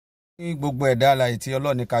Gbogbo ẹ̀dá alààyè tí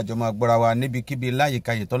Ọlọ́run ní ká jọ máa gbọ́ra wa níbikíbi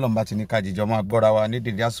láyìíkáyè tọ́lọ́run bá ti ní ká jọ máa gbọ́ra wa ní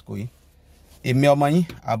dèdè àsìkò yìí. Èmi ọmọ yín,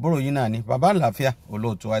 àbúrò yín náà ni, bàbá àlàáfíà,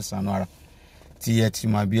 olóòtú àìsàn ara tí ẹ ti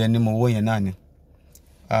máa bí ẹni mo wó yẹn náà ni.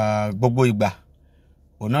 Gbogbo ìgbà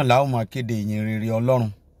òun náà la ó máa kéde ìyìn rere Ọlọ́run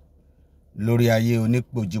lórí ayé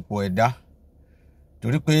onípòjìpò ẹ̀dá.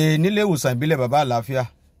 Torí pé nílé ìwòsàn ìbílẹ̀ bàbá àlàáfíà,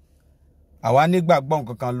 àwa nígbàgbọ́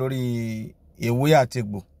nǹkan kan lórí ewé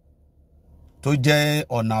àtegbò tó jẹ́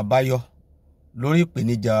ọ̀nà àbáyọ lórí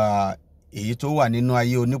ìpèníjà èyí tó wà nínú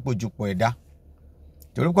ayé onípòjìpò ẹ̀dá.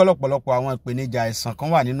 Torí pé ọ̀pọ̀lọpọ̀ àwọn ìpèníjà àìsàn kan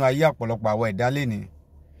wà nínú ayé ọ̀pọ̀lọpọ̀ àwọn ẹ̀dá lénìí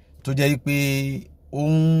tó jẹ́ pé ó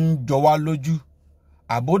ń jọ wá lójú,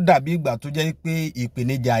 àbó dàbí ìgbà tó jẹ́ pé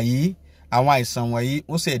ìpèníjà yìí, àwọn àìsàn wọ̀nyí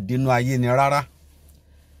ó sì dínú ayé ni rárá.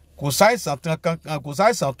 Kò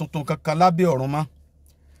sáìsàn tuntun kankan lábẹ́ ọ̀run mọ́.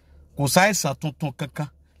 Kò sáìsàn tuntun kankan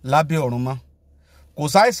lábẹ́ ọ̀run mọ́. Kò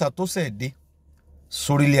sáìsàn tó ṣẹ̀ dé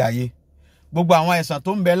sórílẹ̀ ayé. Gbogbo àwọn àìsàn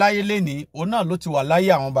tó ń bẹ láyé lénìí, òun náà ló ti wà láyé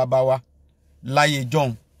àwọn bàbá wa láyé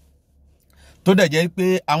jọ̀hún. Tó dẹ̀ jẹ́ pé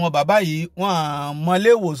àwọn bàbá yìí wọ́n mọ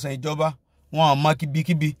ilé ìwòsàn ìjọba, wọ́n mọ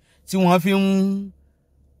kíbikíbi tí wọ́n fi ń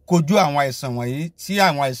kojú àwọn àìsàn wọ̀nyí, tí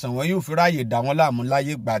àwọn àìsàn wọ̀nyí ò fi ráyè dá wọn láàmú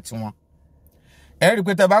láyé ìgbà tiwọn. Ẹ rí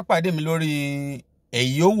pé tẹ́ bá pàdé mi lórí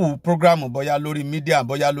èyí òwú prógrámù, bóyá lórí mídíà,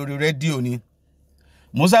 bóyá lórí rédíò ni,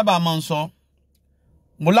 mo sábà máa ń sọ,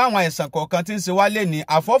 mo láwọn àìsàn kọ̀ọ̀kan tí ń ṣe wá lénìí,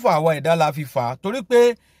 àfọ́fọ́ àwọn ẹ̀dá la fi fà á. Torí pé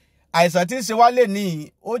àìsàn tí ń ṣe wá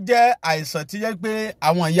lénìí ó jẹ́ àìsàn tí jẹ́ pé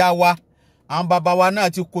àwọn ìyá wa, àwọn bàbá wa náà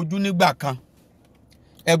ti kojú nígbà kan.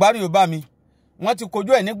 Ẹ̀gbádùn Yorùbá mi, wọ́n ti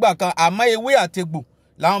kojú ẹ̀ nígbà kan, àmọ́ ewé àtegbò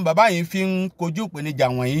làwọn bàbá yìí fi ń kojú ìpèníjà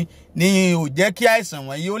wọ̀nyí, ní ò jẹ́ kí àìsàn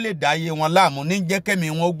wọ̀nyí ó lè dá ayé wọn láàmú, ní jẹ́ kẹ́mi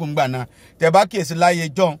wọn ó gùn gbà náà. Tẹ́ bá kíyèsí láyé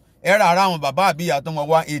jọ̀hún, ẹ rà ara àwọn bàbá àbí ìyá tó wọn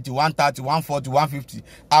 180, 130, 140, 150.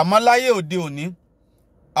 Àmọ́ láyé òde òní,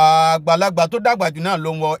 àgbàlagbà tó dàgbà jù náà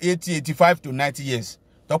ló ń wọ 80, 85 to 90 years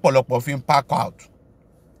tọ́pọ̀lọpọ̀ fi ń pack out.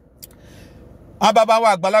 Àwọn bàbá wa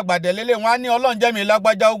àgbàlagbà dẹ̀lélẹ̀ wọn á ní Ọlọ́run jẹ́ mi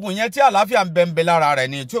lágbájá ogun yẹn tí àlàáfíà ń bẹ lára rẹ̀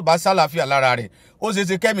ni, tí ò bá sálàáfíà lára rẹ̀ ó ṣe é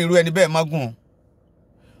ṣe kẹ́mi irú ẹni bẹ́ẹ̀ mọ́gùn.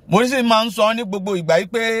 Mo sì máa ń sọ ní gbogbo ìgbà yìí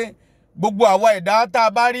pé gbogbo àwa ẹ̀dá tá a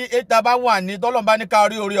bá rí, tá a bá wà ní tọ́lọ́run bá ní ká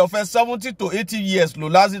rí oore ọ̀fẹ́ 70 to 80 years lò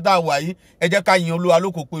lásìkò àwà yìí, ẹ jẹ́ ká yin Olúwa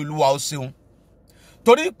lóko pé Olúwa ó ṣeun.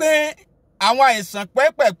 Torí pé àwọn àìsàn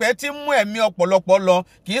pẹ́pẹ̀pẹ́ tí mú ẹ̀mí ọ̀pọ̀lọpọ̀ lọ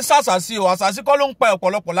kì í ṣàṣàsí o, àṣàsí kọ́ ló ń pa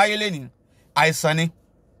ọ̀pọ̀lọpọ̀ láyé lénìí, àìsàn ni.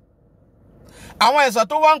 Àwọn àìsàn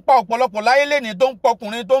tó wá ń pa ọ̀pọ̀lọpọ̀ láyé lénìí, tó ń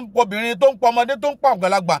pọkùnrin, tó ń pọbìnrin, tó ń pọmọdé, tó ń pa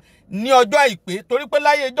àgbàlagbà ní ọjọ́ àìpé. Torí pé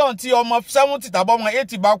láyé jọ̀hún tí ọmọ 70 tàbí ọmọ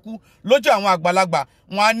 80 bá kú lójú àwọn àgbàlagbà,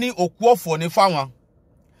 wọn á ní òkú ọ̀fọ̀ ní fáwọn.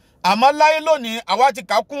 Àmọ́ láyé lónìí, àwa ti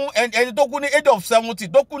kà kún ẹni tó kú ní age of 70,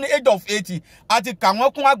 tó kú ní age of 80, àti kà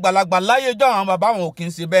wọ́n kún àgbàlagbà. Láyé jọ̀hún àwọn bàbá wọn ò kì í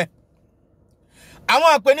ṣe bẹ́ẹ̀. Àwọn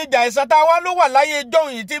ìpèníjà àìsàn tá a wá ló wà láyé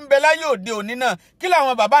jọ̀hún yìí tí ń bẹ láyé òde òní náà, kí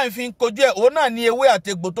làwọn bàbá yìí fi ń kojú ẹ̀? Òun náà ní ewé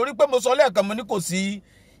àtegbò. Torí pé mo sọ lẹ́ẹ̀kan, mo ní kò sí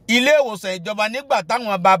ilé ìwòsàn ìjọba nígbà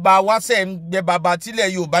táwọn bàbá wa ṣe ń gbé bàbá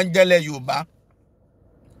tílẹ̀ Yorùbá ń jẹ́lẹ̀ Yorùbá.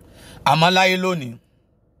 Àmọ́ láyé lónìí,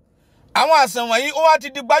 àwọn àìsàn wọ̀nyí ó wá ti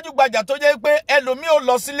di gbajúgbajà tó jẹ́ pé ẹlòmíì ó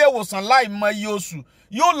lọ sílé ìwòsàn láì mọ iye oṣù,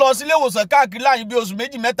 yóò lọ sílé ìwòsàn káàkiri láàyè bí oṣù 2,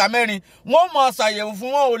 3, 4, wọ́n máa ṣàyẹ̀wò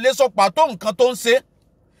fún wọn, ò lè sọ pàtó nǹkan tó ń ṣe.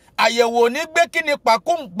 Àyẹ̀wò ní gbé kí ni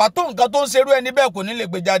pàtó nǹkan tó ń ṣerú ẹni bẹ́ẹ̀ kò ní lè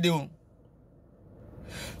gbé jáde o.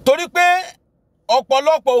 Torí pé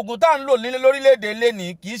ọ̀pọ̀lọpọ̀ oògùn tá à ń lò nílé lórílẹ̀-èdè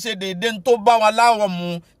lénìí kì í ṣe déédé tó bá wa láwọn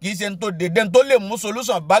mu, kì í ṣe déédé tó lè mú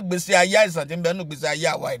solution bá gbèsè ayé àìsàn tí ń bẹ nínú gbèsè ayé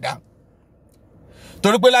àwa ẹ̀dá.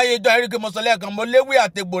 Torí pé láyé ìjọ ẹ̀rí kí mo sọ lẹ́ẹ̀kan, mo léwé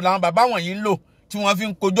àtegbò làwọn bàbá wọ̀nyí ń lò tí wọ́n fi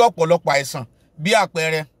ń kojú ọ̀pọ̀lọpọ̀ àìsàn. Bí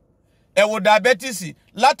àpẹẹrẹ, ẹ wo diabetes,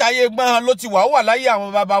 látàyè gbọ́n ló ti wà, ó wà láyé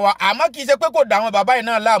àwọn bàbá wa. Àmọ́ kì í ṣe pé kò dá àwọn bàbá yìí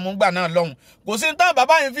náà láàmú gbà náà lọ́hùn. Kò sí táwọn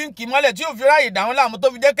bàbá yìí fi ń kì mọ́lẹ̀ tí ò fi ráyè dá wọn láàmú, tó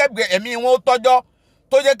fi jẹ́ kẹ́gbẹ́ ẹ̀mí wọn ó tọ́jọ́,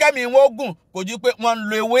 tó jẹ́ kẹ́mi wọn ó gùn, kò jú pé wọ́n ń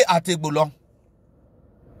lo ewé àtegbò lọ.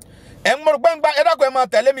 Ẹ ń mọ̀ pé ẹ dákun ẹ máa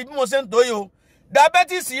tẹ̀lé mi bí mo ṣe ń tó yìí o.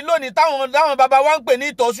 Diabetes lónìí táwọn bàbá wa ń pè ní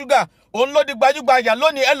ìtọ̀ ṣúgà, òun ló di gbajúgbajà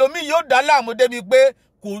lónìí. Ẹlòmíì yóò dá láàmú débi pé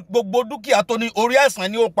gbogbo dúkìá tó ní orí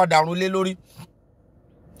àìsàn ni ó padà run lé lórí.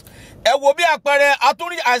 Ẹ wo bí àpẹẹrẹ,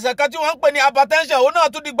 àtúrí àìsàn kan tí wọ́n ń pè ní hypertension, òun náà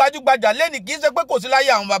tún di gbajúgbajà lénìí. Kì í ṣe pé kò sí láyé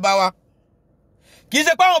àwọn bàbá wa, kì í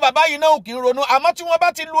ṣe pé àwọn bàbá yìí náà kì í ronú, àmọ́ tí wọ́n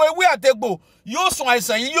bá ti lo ewé àtegbò, yóò sùn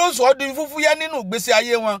àìsàn yìí, yóò sọ ọ́ di fúfúyẹ́ nínú ìgbésí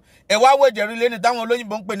ayé wọn. Ẹ wá wẹ̀jẹ̀rí lénìí táwọn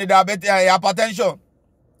olóyìnbó ń pè ní hypertension.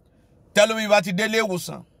 Tẹ́lómi bá ti délé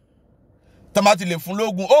ìwòsàn, tó bá ti lè fún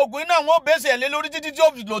lóògùn, oògùn iná wọn ó bẹ́sẹ̀ lé lórí títí tí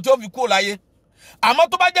ó fi lò tí ó fi kúrò láyé. Àmọ́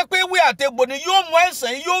tó bá jẹ́ pé ewé àtegbò ni, yóò mú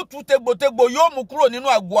àìsàn yìí, yóò tú tegbòtegbò, yóò mú kúrò nínú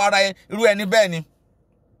àgọ́ ara irú ẹni bẹ́ẹ̀ ni.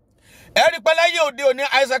 ẹ̀rí pé láyé òde òní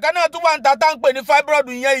àìsàn kan náà tún wà ń ta tá ń pè ní fibroid,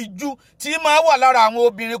 ìyẹn ìju tí máa wà lára àwọn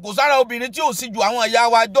obìnrin. Kò sára obìnrin tí ò sí ju àwọn ìyá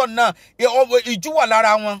wa jọ náà, ìju wà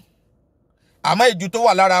lára wọn. Àmọ́ ìju tó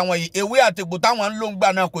wà lára wọn yìí, ewé àtègbò táwọn ń lò ń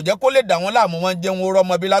gbà náà kò jẹ́ kó lè dà wọ́n láàmú, wọn jẹun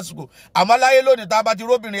rọmọ bí lásìkò. Àmọ́ láyé lónìí tá a bá ti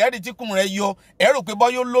róbìnrin ẹ̀rí tí kùn rẹ̀ yọ, ẹ̀rù pé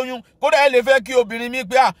bọ́ yóò lóyún. Kódà ẹ lè fẹ́ kí obìnrin mi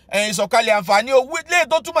pé ìsọ̀kalẹ̀ àǹfààní owó lè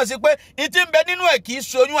tó túmọ̀ sí pé ìtì ń bẹ nínú ẹ̀ kì í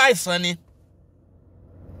ṣoyún, àìsàn ni.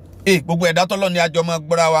 Gbogbo ẹ̀dá tọ́lọ́ ni àjọ mọ́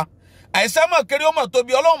gbọ́ra wa. Àìsàn mọ̀ kéré ó mọ̀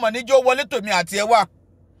tóbi, Ọlọ́run mọ̀ níjó wọlé tòmí àti ẹwà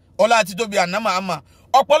ọlá àti tóbi ànámà àmà.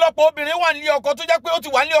 Ọ̀pọ̀lọpọ̀ obìnrin wà nílé ọkọ tó jẹ́ pé ó ti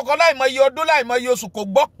wà nílé ọkọ láìmọye ọdún láìmọye oṣù, kò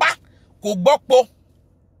gbọ́ pa kò gbọ́ po.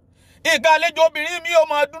 Nǹkan àlejò obìnrin mi ò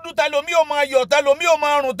máa dúdú, tẹlomi ò máa yọ̀, tẹlomi ò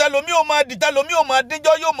máa rùn, tẹlomi ò máa dì, tẹlomi ò máa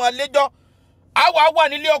díjọ́, yóò máa léjọ́. Àwa wà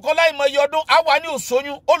nílé ọkọ láìmọye ọdún, àwa ní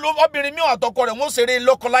òṣòyún. Obìnrin mi àtọkọ rẹ̀ wọ́n ṣeré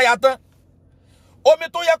lọ́kọ láya tán. Omi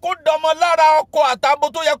tó yẹ kó dọmọ lára ọkọ àtabo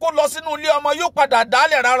tó yẹ kó lọ sínú ilé ọmọ yóò padà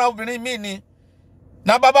dálẹ̀ rárá obìnrin mi ni.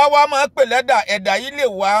 Na bàbá wa máa pè lẹ́dà, ẹ̀dà yìí lè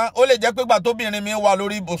wá, ó lè jẹ́ pé gbà tóbìnrin mi wà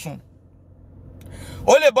lórí ibùsùn.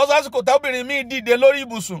 Ó lè bọ́ sásìkò tábìnrin mi dìde lórí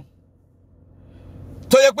ibùsùn.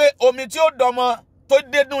 Tó yẹ pé omi tí ó dọmọ tó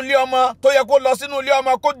dé nínú ilé ọmọ tó yẹ kó lọ sínú ilé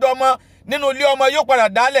ọmọ kó dọmọ nínú ilé ọmọ yóò padà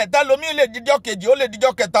dálẹ̀. Tẹ́lómi lè dijọ́ kejì, ó lè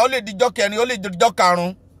dijọ́ kẹta, ó lè dijọ́ kẹrin, ó lè dijọ́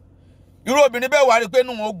karùn-ún. Irú obìnrin bẹ́ẹ̀ wá rí pé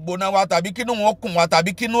inú wọn ó gbóná wa tàbí kí inú wọn ó kùn wa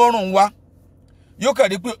tàbí kí inú ó rùn wa. Yóò kàn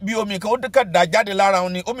rí pé bí omi kan ó dá jáde lára wọn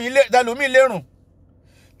ni omi ilé tẹ́lómi lè rùn.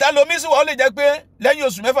 Tẹ́lómi sì wà ó lè jẹ́ pé lẹ́yìn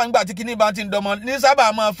oṣù mẹ́fà nígbà tí kíní bá ti ń dọmọ ní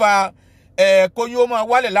sábà máa fa kóyún ó máa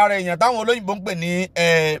wálẹ̀ lára èèyàn táwọn olóyìnbó ń pè ní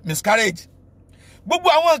miscarriage. Gbogbo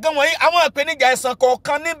àwọn nǹkan wọ̀nyí, àwọn ìpèníjà àìsàn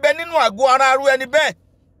kọ̀ọ̀kan níbẹ̀ nínú àgọ́ ara arú ẹni bẹ́ẹ̀.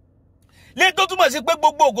 Lẹ́yìn tó túmọ̀ sí pé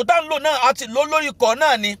gbogbo ògùn tá ń lò náà àti lò lórí ikọ̀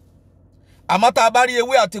náà ni. Àmọ́ tá a bá rí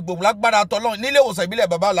ewé àti gbòǹgbò lágbára tọ́lọ́run nílé ìwòsàn ìbílẹ̀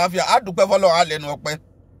bàbá àlàáfíà, á dúpẹ́ fọ́lọ́run á lẹ́nu ọpẹ́.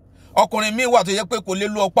 Ọkùnrin míì wà tó yẹ pé kò lè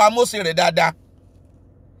lo ọ̀pá amóse rẹ̀ dáadáa.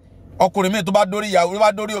 Ọkùnrin míì tó bá dórí ìyàwó,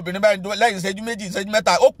 bá dórí obìnrin báyìí lẹ́yìn ìṣẹ́jú méjì, ìṣẹ́jú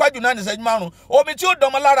mẹ́ta, ó pẹ́ jù náà ní ìṣẹ́jú márùn-ún, omi tí ó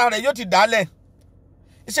dọmọ lára rẹ̀ yóò ti dálẹ̀.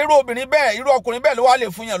 Irú obìnrin bẹ́ẹ̀, irú ọkùnrin bẹ́ẹ̀ ló wá lè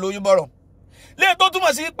fún yàn lóyún bọ̀rọ̀. Lẹ́yìn tó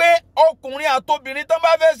túmọ̀ sí pé ọkùnrin àtobìnrin tó bá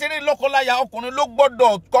fẹ́ ṣeré lọ́kọláya, ọkùnrin ló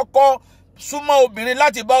gbọ́dọ̀ kọ́kọ́ súnmọ́ obìnrin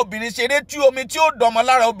láti bá obìnrin ṣeré tí omi tí ó dọmọ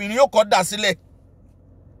lára obìnrin yóò kọ́ dà sílẹ̀.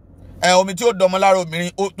 Omi tí ó dọmọ lára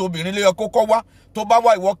obìnrin lè yẹ kó kọ́ wá, tó bá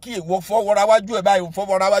wá ìwọ kí ìwọ fọwọ́ra wájú ẹ̀ báyìí,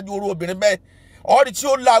 fọwọ́ra wájú orú obìnrin bẹ́ẹ̀. Ọ̀rí tí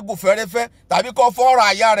ó làágùn fẹ́rẹ́fẹ́ tàbí kó fọ́ra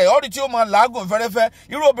àyà rẹ̀, ọ̀rí tí ó máa làágùn fẹ́rẹ́fẹ́.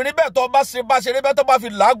 Irú obìnrin bẹ́ẹ̀ tó bá ṣeré bẹ́ẹ̀ tó bá fi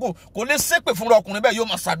làágùn kò lè ṣépè fún ọkùnrin bẹ́ẹ̀, yóò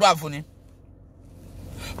máa ṣàdúrà fún ni.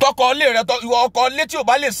 Tọkọ ilé rẹ̀ ìwọ ọkọ ilé tí ò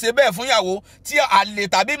bá lè ṣe bẹ́ẹ̀ fún ìyàwó, tí àlè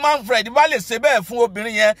tàbí manfred bá lè ṣe bẹ́ẹ̀ fún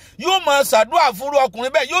obìnrin yẹn, yóò máa ṣàdúrà fún ọkùnrin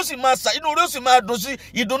bẹ́ẹ̀, yóò sì máa inú rẹ̀ yóò sì máa dùn sí,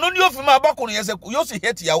 ìdùnnú ni yóò fi máa bọ́kùnrin yẹn ṣe, yóò sì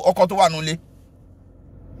hate ìyàwó ọkọ tó wà nulẹ̀.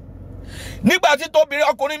 Nígbà tí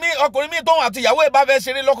ọkùnrin mi tóun àti ìyàwó ẹ̀ bá fẹ́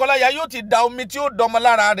ṣeré lọ́kọláya, yóò ti da omi tí ó dọmọ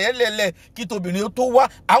lára rẹ̀ lẹ́lẹ̀ kí tóbìnrin ó tó wá.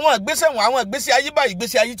 Àwọn ìgbésí ayé báyìí,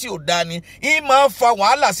 ìgbésí ayé tí ò dáa ni, í máa fa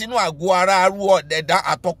wàhálà sínú àgọ́ ara arú ọ̀dẹ̀dá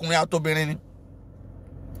àtọkùnrin àtobìnrin ni.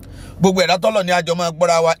 Gbogbo ẹ̀dá tọ́lọ̀ ni àjọ máa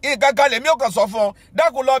gbọ́ra wa. Nǹkan kan lèmi ò kàn sọ fún ọ,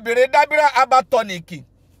 dákun lọ bèrè DABIRA Herbal Tonic.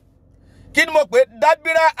 Kí ni mo pè?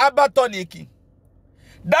 DABIRA Herbal Tonic.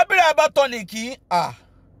 DABIRA Herbal Tonic,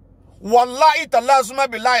 wàláhì tàláhì súnmọ́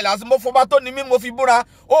bíláhì lásìkò mo fọba tó ní mí mo fi búra.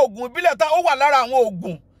 Oògùn ìbílẹ̀ tá ó wà lára àwọn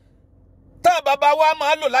oògùn tá bàbá wa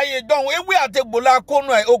máa lò láyé ìjọ́un, ewé àtegbò la kónú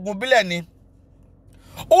ẹ̀, oògùn ìbílẹ̀ ni.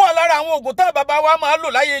 Ó wà lára àwọn oògùn tá bàbá wa máa lò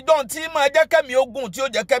láyé ìjọ́un tí máa jẹ́ kẹ́mi ogun, tí ó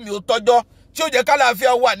jẹ́ kẹ́mi ó tọ́jọ́, tí ó jẹ́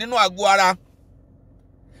kálàáfíà wà nínú àgọ́ ara.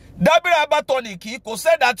 DABIRA Herbal Tonic kò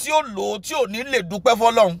sẹ́dá tí ó lò ó tí ò ní lè dúpẹ́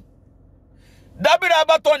fọ́lọ́run. DABIRA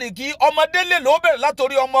Herbal Tonic ọmọdé lè lò ó bẹ̀rẹ̀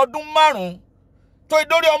látorí ọmọ ọdún 5 tó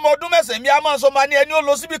ìdórí ọmọ ọdún 9 mi a máa sọ ma ní ẹni ó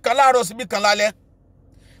lọ síbì kan láàárọ̀ síbì kan lálẹ́.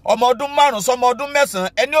 Ọmọ ọdún 5 sọmọ ọdún 9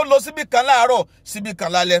 ẹni ó lọ síbì kan láàárọ̀ síbì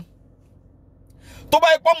kan lálẹ́. Tó bá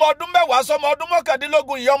ipò ọmọ ọdún 10 sọmọ ọdún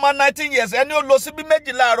 19 ìyá ọmọ 19 years ẹni ó lọ síbì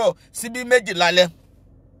 2 láàárọ̀ síbì 2 lálẹ́.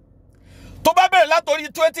 Tó bá bẹ̀rẹ̀ látorí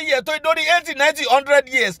 20 years tó ìdórí 80, 90, 100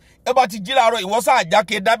 years ẹ bá ti jí láàárọ̀ ìwọ́sà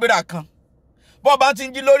àjáke DABIRA kan. Bọ́ bá ti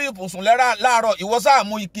ń jí lórí ìbùsùn láàárọ̀ ìwọ́sà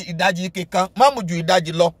mú ìdajì ike kan, má mú ju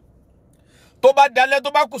ìdajì lọ. Tó bá dalẹ̀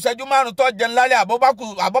tó bá kù ṣẹ́jú 5 tó jẹun lálẹ́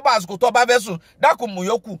àbọ̀bá àsìkò tó bá fẹ́ sùn dákun mú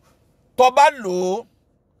yókù. Tó bá lò ó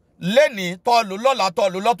lẹ́ni tó lò lọ́la tó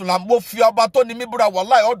lò lọ́tùnla, mo fi ọba tó ní mí búra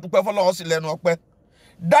wàláhì ó dúpẹ́ fọ́lọ́run sí lẹ́nu ọpẹ́.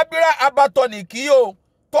 DABIRA Herbal Tonic o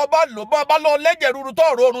tó bá lò bá lọ lẹ́jẹ̀ rúru tó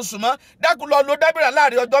rọrùn sùn mọ́ dákun lọ lo DABIRA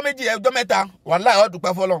láàrin ọjọ́ 2 ọjọ́ 3 wàláhì ó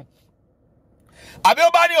dúpẹ́ fọ́lọ́run. Àbí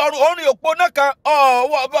ó bá ní orin òpónà kan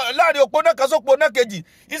láàrin òpónà kan sópónà kejì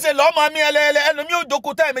ìṣe lọ́ọ́ máa mí ẹlẹ́ẹ̀lẹ́ ẹnu mi ò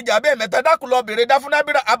jókòó táì méjì àbẹ́ mẹ́ta dákun lọ bèrè dá fún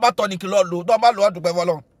DABIRA Herbal Tonic lọ lò tó bá lò ó dúpẹ́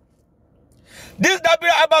fọ́lọ́run. This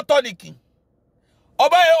DABIRA Herbal Tonic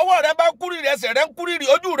ọba ọwọ́ rẹ bá kúrìrì ẹsẹ̀ rẹ ń kúrìrì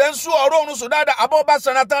ojú rẹ ń sú ọ̀rọ̀ òrùn sùn dáadáa àbọ̀ bá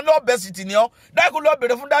sanra tán lọ obesity ni ọ́ dákun lọ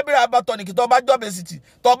bèrè fún dábìrà herbal tonic tó bá jọ obesity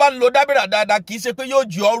tó bá ń lo dábìrà dáadáa kì í ṣe pé yóò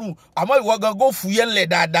jí ọrùn àmọ́ ìwọ gangan fúyẹ́ ńlẹ̀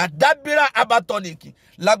dáadáa dábìrà herbal tonic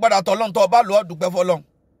lágbára tọ́lọ́n tó bá lọ ọ́ dúpẹ́ fọlọ́n.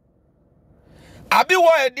 àbí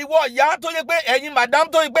wọ ẹ̀dínwó ìyá tó yẹ pé ẹ̀yin madam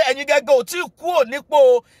tó yẹ pé ẹ̀yin gẹ́gẹ́ ò tí ì kú ò nípò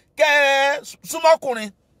kẹ́ ẹ súnmọ́kùnrin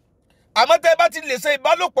àmọ́ tẹ́ bá ti lè ṣe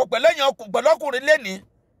ìbálòpọ̀ pẹ̀lọ́kùnrin lẹ́ni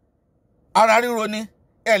ara ríro ni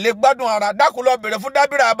ẹ lè gbádùn ara dákun lọ bèrè fún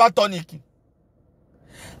dábìrà herbal tonic.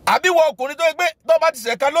 àbí wọ ọkùnrin tó yẹ pé tó bá ti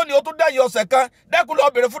ṣẹ̀kan lónìí ó tún dá iye ọ̀sẹ̀ kan dákun lọ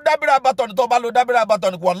bèrè fún dábìrà herbal tonic tó bá lo dábìrà herbal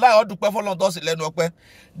tonic wallahi ó dúpẹ́ fọlọ́n tó sì lẹ́nu ọpẹ́.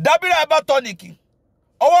 dábìrà herbal tonic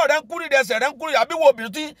ọwọ́ rẹ̀ ń kúrì ẹsẹ̀ rẹ̀ ń kúrì àbí wo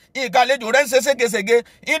obìnrin tí ìkàlejò rẹ̀ ń ṣe ségesège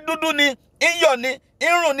ìdúdú ni ìyọ̀ ni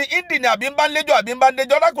irun ni ìdì ni àbí ń bá ń léjọ́ àbí ń bá ń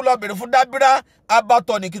léjọ́ dákun lọ bèrè fún dábìrà herbal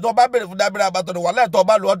tonic tó bá bèrè fún dábìrà herbal tonic wallahi tó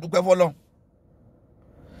bá lo ó dúpẹ́ fọlọ́n.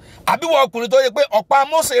 àbí wọ ọkùnrin tó yẹ pé ọ̀pá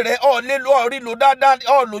mọ́sẹ̀ rẹ̀ ọ̀ lè lo ọ̀rí lo dáadáa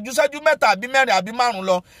ọ̀ lójú ṣẹ́jú mẹ́ta àbí mẹ́rin àbí márùn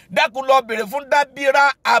lọ dákun lọ bèrè fún dábìrà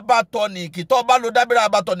herbal tonic tó bá lo dábìrà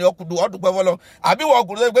herbal tonic ọkùnrin ọdúpẹ́ fọlọ́. àbí wọ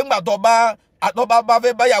ọkùnrin tó yẹ pé ńgbà tó bá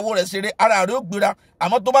fẹ́ báyàwó rẹ̀ ṣeré ara rẹ̀ ó gbéra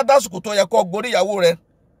àmọ́ tó bá dásìkò tó yẹ kó gorí ìyàwó rẹ̀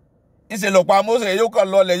ńṣe lọ́pàá mọ́sẹ̀ yóò kàn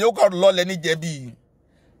lọlẹ̀ ní jẹ̀bi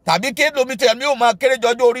tàbí kédomi tẹ̀mí ò máa kéré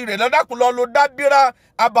jọjọ́ orí rẹ̀ lọ́dàkùn lọ lo dábìrà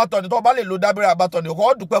herbal tonic tó bá lè lo dábìrà herbal tonic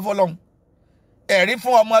ọdúpẹ́ fọlọ́. ẹ̀rí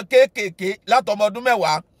fún ọmọ kéékèèké látọmọ ọdún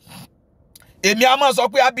mẹ́wàá èmi a máa sọ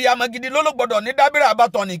pé abiyamọ gidi ló gbọ́dọ̀ ní dábìrà herbal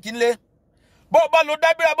tonic ńlé bó bá lo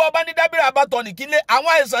dábìrà bó bá ní dábìrà herbal tonic ńlé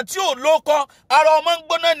àwọn àìsàn tí ò lóko ara ọmọ ń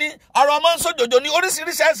gbóná ni ara ọmọ ń sójòjò ni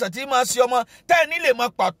oríṣiríṣi àìsàn tí máa ṣe ọmọ tẹ́ ẹ nílé mọ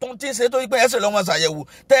pàtó tí ń ṣe tó yí pé ẹsẹ̀ lọ́mọ ṣàyẹ̀wò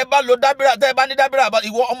tẹ́ ẹ bá lo dábìrà tẹ́ ẹ bá ní dábìrà herbal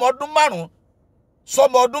ìwọ ọmọ ọdún 5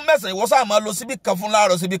 sọmọ ọdún 9 ìwọ sáà máa lo síbí kan fún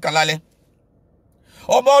láàárọ̀ síbí kan lálẹ́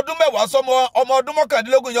ọmọ ọdún 10 sọmọ ọmọ ọdún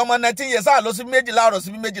 19 yọmọ 19 years sáà lọ sí 2 láàárọ̀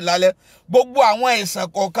sí 2 lálẹ́ gbogbo àwọn àìsàn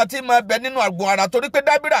kọ̀ọ̀kan tí máa bẹ nínú àgọ́ ara torí pé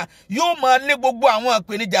dábìrà yóò máa lé gbogbo àwọn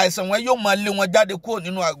ìpèníjà àìsàn wọn yóò máa lé wọn jáde kúrò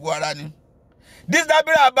nínú àgọ́ ara ni. this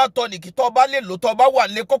dábìrà herbal tonic tó bá lè lò tó bá wà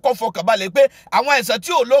lé kọ́kọ́ fọkàn balẹ̀ pé àwọn àìsàn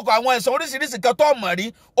tí ò lóko àwọn àìsàn oríṣiríṣi kan tó mọ̀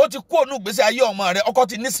rí ó ti kúrò nínú ìgbésí ayé ọmọ rẹ ọkọ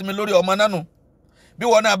ti nísinmi lórí ọmọ náà nù bí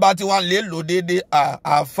wọn náà bá ti wà lè lò déédéé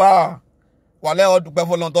àfáà wàlẹ́ ọdúpẹ́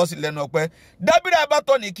fọlọ́n tó sì lẹ́nu ọpẹ́. dábìrà herbal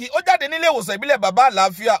tonic ó jáde nílé ìwòsàn ìbílẹ̀ bàbá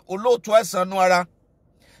àlàáfíà olóòtú ẹ̀sánú ara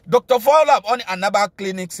Dr. Fowlab on Herbal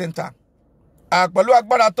Clinic Center pẹ̀lú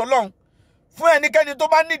agbára tọlọ́hun fún ẹnikẹ́ni tó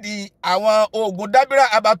bá nídìí àwọn oògùn dábìrà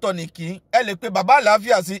herbal tonic ẹ lè pe bàbá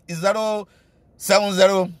àlàáfíà sí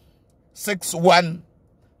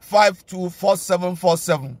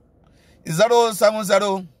 07061524747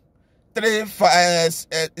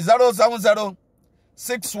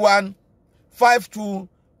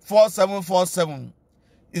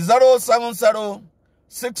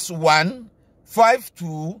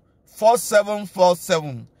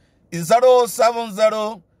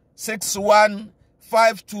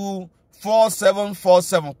 07061524747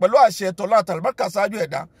 07061524747 pẹ̀lú àṣẹ tọ́lá àtàlùbáríkà ṣáájú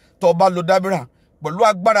ẹ̀dá tó bá lo dábìrà pẹ̀lú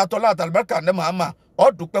agbára tọ́lá àtàlùbáríkà ní màmá ó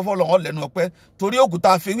dúpẹ́ fọlọ́run lẹ́nu ọpẹ́ torí ògùn tá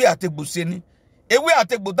a fi ewé àtegbò ṣe ni ewé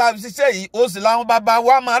àtegbò tá a fi ṣiṣẹ́ yìí ó sì láwọn bàbá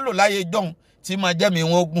wa máa lò láyé ìjọ́un tí máa jẹ́ mi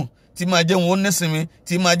wọn gùn tí máa jẹ́ wọn nísinmi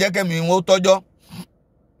tí máa jẹ́ kẹ́mi wọn tọ́jọ́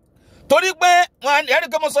torí pé wọn ẹ̀rí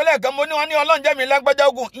kí mo sọ lẹ́ẹ̀kan mo ní wọn ní Ọlọ́run jẹ́ mi lágbájá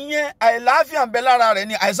ogun ìyẹn àìláàfíà ń bẹ lára rẹ̀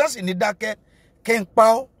ni àìsàn sì ní dákẹ́ kí n pa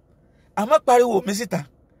ọ́ àmọ́ pariwo mi síta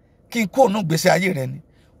kí n kó ònú gbèsè ayé rẹ̀ ni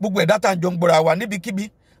gbogbo ẹ̀dá tá à ń jọ ń gbọ́ra wa níbikíbi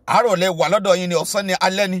àárọ̀ lẹ wà lọ́dọ̀ yín ni ọ̀sán ni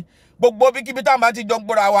alẹ́ ni gbogbo bíkíbi tá à máa ti jọ ń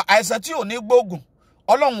gbọ́ra wa àìsàn tí ò ní gbóògùn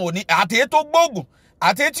Ọlọ́run ò ní àtẹ̀yẹ tó gbóògùn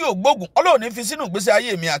àtẹ̀yẹ tí ò gbóògùn Ọlọ́run ní fi sínú gbèsè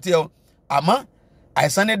ayé mi àti ẹ àmọ́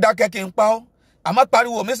àìsàn ní dákẹ́ kí n pa ọ́ àmọ́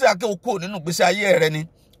pariwo mi síta kí o kó nínú gbèsè ayé rẹ ni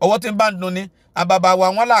ọwọ́ tí ń bá ń dun ni àbàbà wa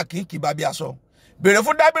wọn láàkì bàbí aṣọ bèrè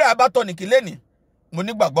fún dábìrà herbal tonic lẹ́nìí mo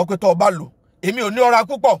nígbàgbọ́ pé tó o bá lò èmi ò ní ọ̀rá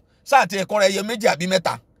púpọ̀ sáà tí ẹ̀kọ́ rẹ yẹ 2 àbí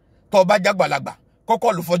 3 tó o bá jágbàlagbà kọ́kọ́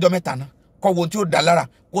lò fọjọ́ 3 náà kọ́ wo tí ó dá lára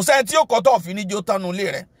kò sẹ́ni tí ó kọ́ tó òfin níjó tánu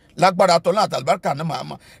ilé rẹ̀ lágbára tọ́lá àtàlùbáríkà ní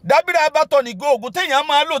màmá dábìrà herbal tonic oògùn téèyàn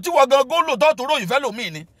máa lò tí wọ́n gangan lò tó tún ròyìn fẹ́ lòmíì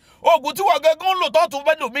ni oògùn tí wọ́n gangan lò tó tún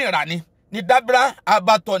fẹ́ lòmíì rà ni dábìrà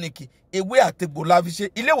herbal tonic ewé àtegbò la fi ṣe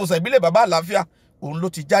ilé ìwòsàn ìbílẹ̀ bàbá àlàáfíà òun ló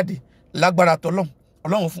ti jáde lágbára tọlọ́run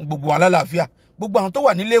Ọlọ́run fún gbogbo wa lálàáfíà gbogbo àwọn tó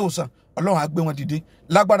wà nílé ìwòsàn Ọlọ́run á gbé wọn dìde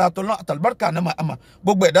lágbára tọlọ́run àtàlùbáríkà náà àmà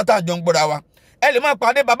gbogbo ẹ̀dá tá a jọ ń gbọ́ra wa ẹ lè máa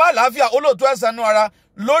pàdé bàbá àlàáfíà olóòtú ẹ̀sánú ara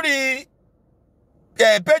lórí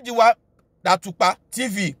péjì wa Àtùpà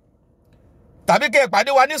TV tàbí kẹ́ ẹ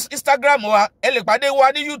pàdé wa ní Instagram wa ẹ lè pàdé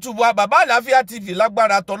wa ní YouTube wa bàbá àlàáfíà TV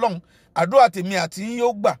lágbára tọlọ́run àdúrà tèmi àti yín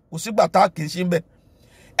yóò gbà kò sígbà tá a kì í ṣe ń bẹ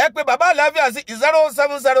ẹ pè bàbá àlàáfíà sí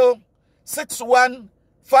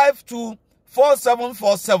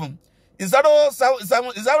 07061524747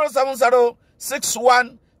 07061524747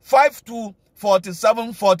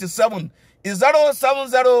 07061524747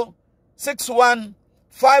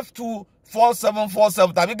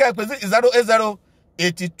 07061524747 tàbí ká pè sí 08082831905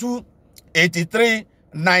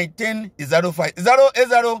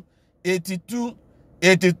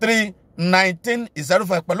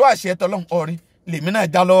 08082831905 pẹ̀lú àṣẹ tọ́lọ́run ọ̀rí lèmi náà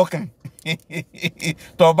já lọ́wọ́ kan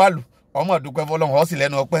tó bá lù ọmọ dúpẹ́ fọlọ́run ó sì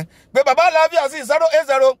lẹ́nu ọpẹ́ pé bàbá àlàáfíà sí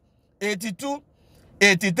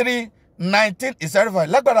 08082831905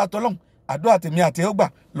 lágbára tọ́lọ́run àdúrà tèmi àti ó gbà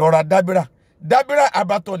lọ ra dábírà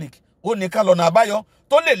Herbal tonic ó nìkan lọ́nà àbáyọ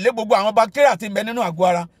tó lè lé gbogbo àwọn bacteria tí ń bẹ nínú àgọ́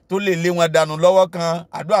ara tó lè lé wọn dànù lọ́wọ́ kan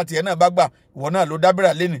àdúrà tiẹ̀ náà bá gbà ìwọ náà ló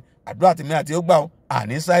dábírà lẹ́nì àdúrà tèmi àti ó gbà ó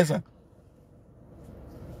àní ṣàìsàn.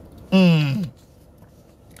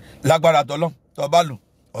 Lágbára tọ́lọ́run tó bá lù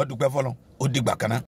ó dúpẹ́ fọlọ́run ó dìgbà kan náà.